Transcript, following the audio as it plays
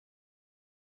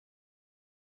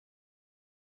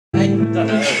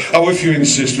Oh, if you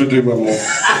insist, we'll do one more.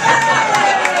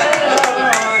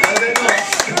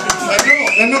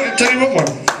 They're not. Tell you what one.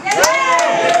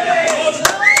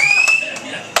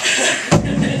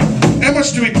 How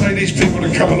much do we pay these people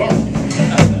to come along?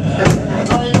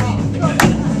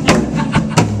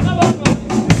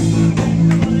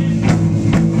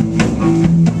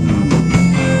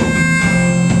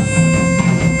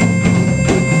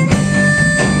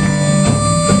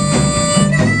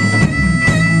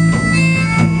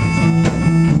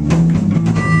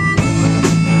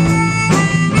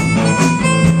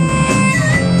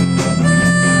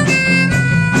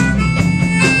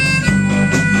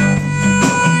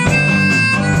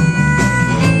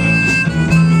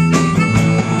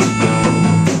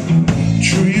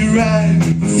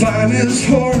 Finest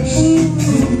horse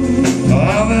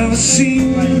I've ever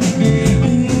seen,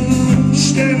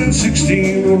 standing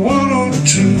 16 with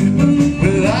 102,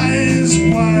 with eyes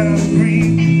wide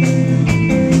green.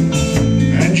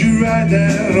 And you ride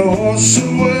that horse so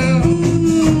well,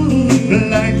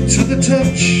 light to the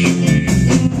touch.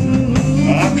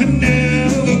 I could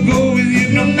never go with you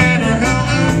no matter how I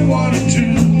wanted to.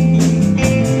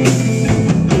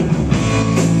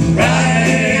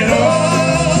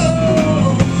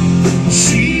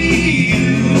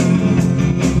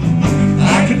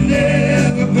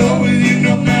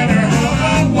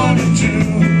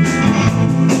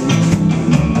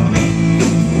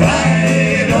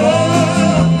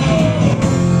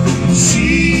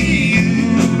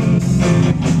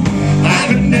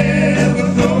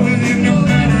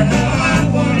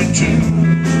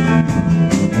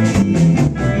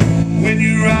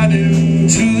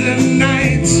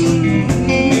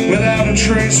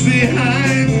 Trace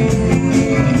behind,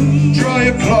 draw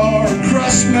your claw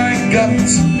across my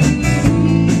guts.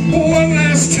 One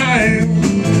last time,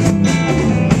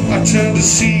 I turn to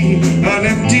see an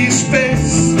empty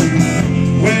space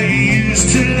where you used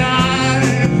to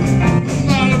lie.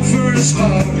 I look for a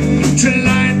spark to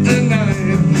light the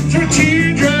night, through a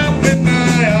teardrop in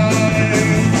my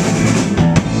eye.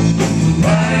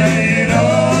 Right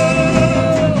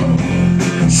on,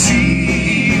 see.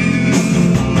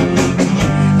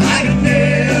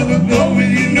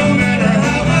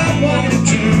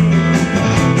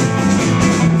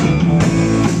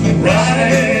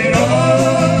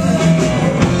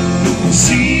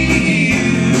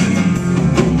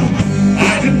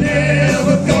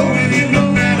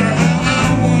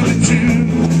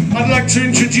 To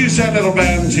introduce that little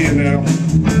band to you now.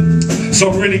 So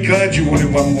I'm really glad you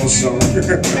wanted one more song.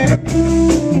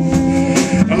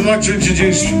 I'd like to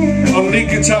introduce on lead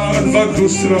guitar and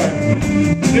vocals tonight,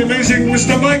 the amazing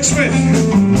Mr. Mike Smith.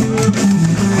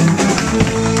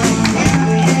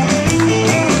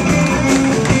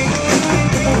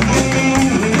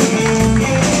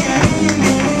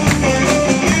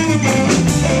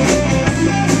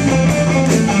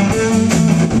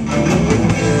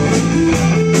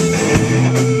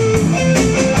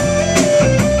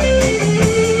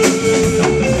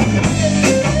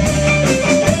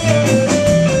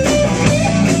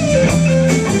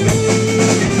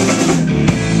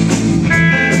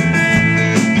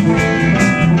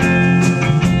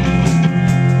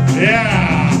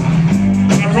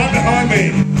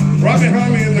 Right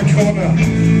behind me in the corner,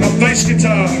 on bass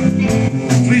guitar,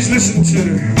 please listen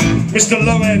to Mr.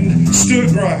 Low End Stuart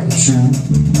Grimes.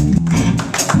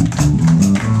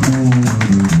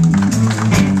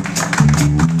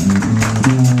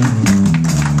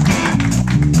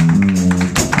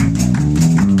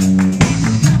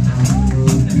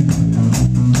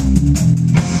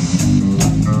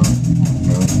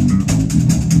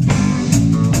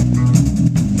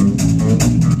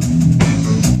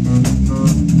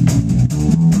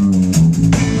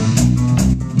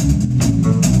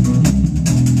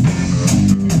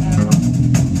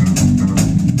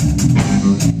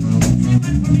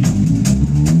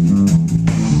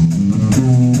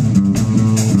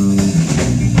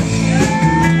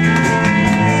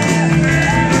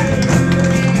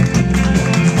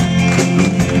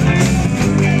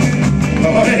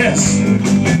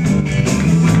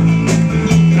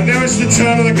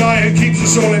 Turn of the guy who keeps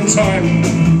us all in time.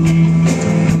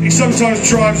 He sometimes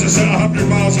drives us at 100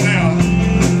 miles an hour.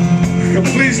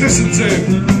 Please listen to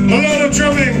a lot of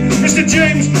drumming, Mr.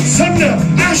 James Thunder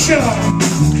Asher.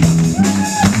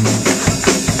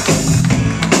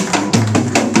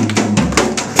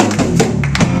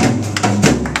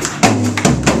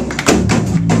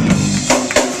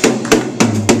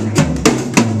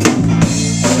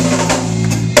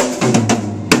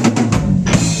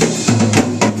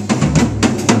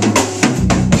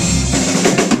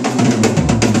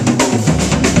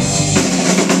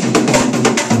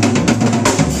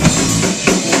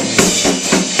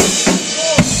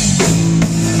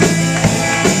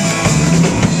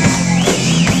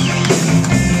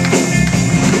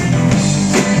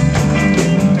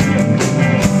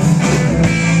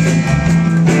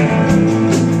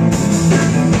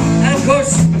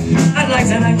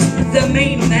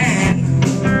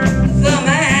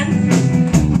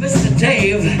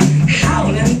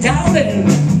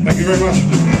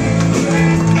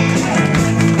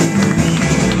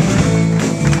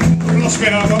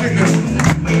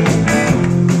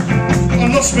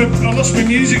 lost my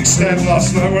music stand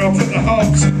last night where I put the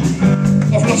harps.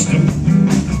 I've lost them.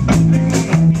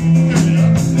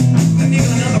 Have you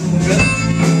got another one,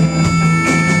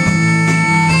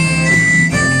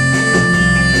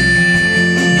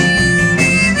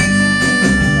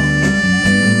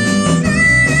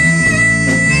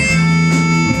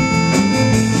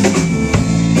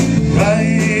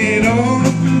 Right on.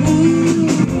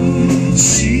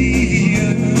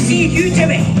 See you,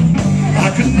 Jimmy.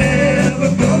 I could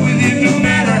never go with you no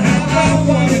matter how I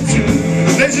wanted to.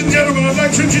 Ladies and gentlemen, I'd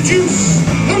like to introduce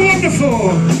the wonderful,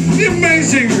 the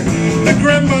amazing, the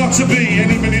grandma-to-be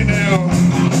any minute now,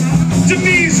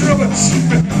 Denise Roberts.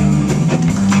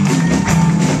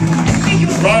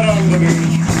 Right on,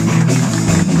 Denise.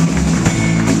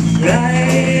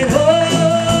 right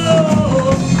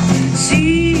home,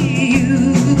 see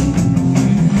you.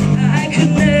 I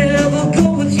could never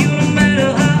go with you no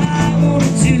matter how I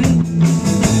wanted to.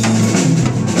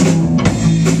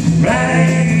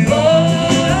 Right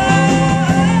home,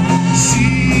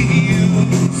 See you.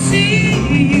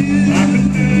 I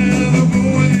could never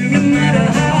go with you no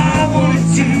matter how I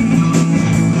wanted to.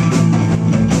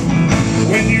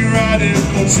 when you ride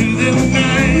into the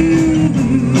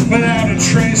night without a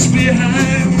trace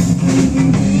behind.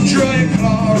 Draw your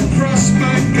claw across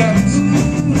my gut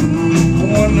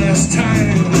one last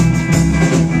time.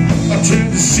 I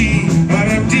turn to see an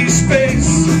empty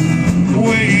space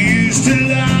where you used to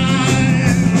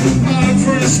lie. I look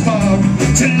for a spark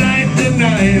to light the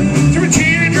night through a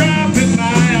teardrop in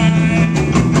my eye.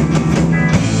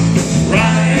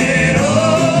 Right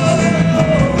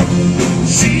on,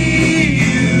 see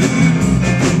you.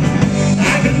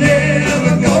 I could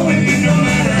never go with you no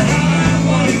matter how I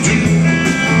wanted to.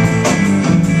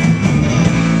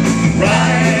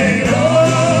 Right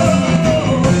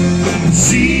on,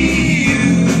 see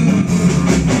you.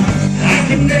 I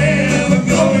could never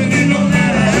go with you no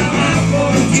matter how I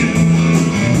wanted to.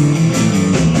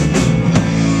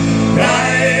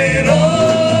 Right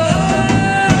on,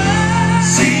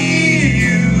 see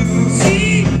you.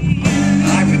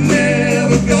 I could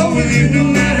never go with you no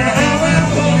matter how I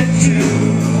wanted to.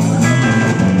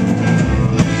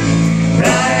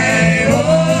 Right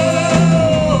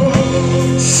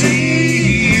on,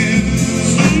 see you.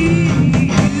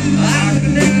 I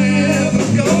could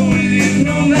never go with you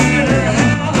no matter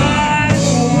how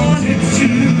I wanted to.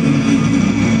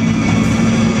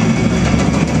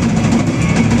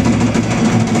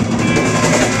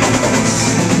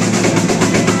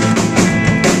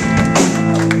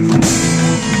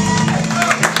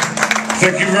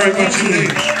 Thank you very much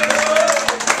indeed.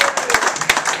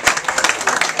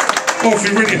 Oh, if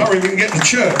you really hurry, we can get to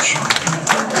church.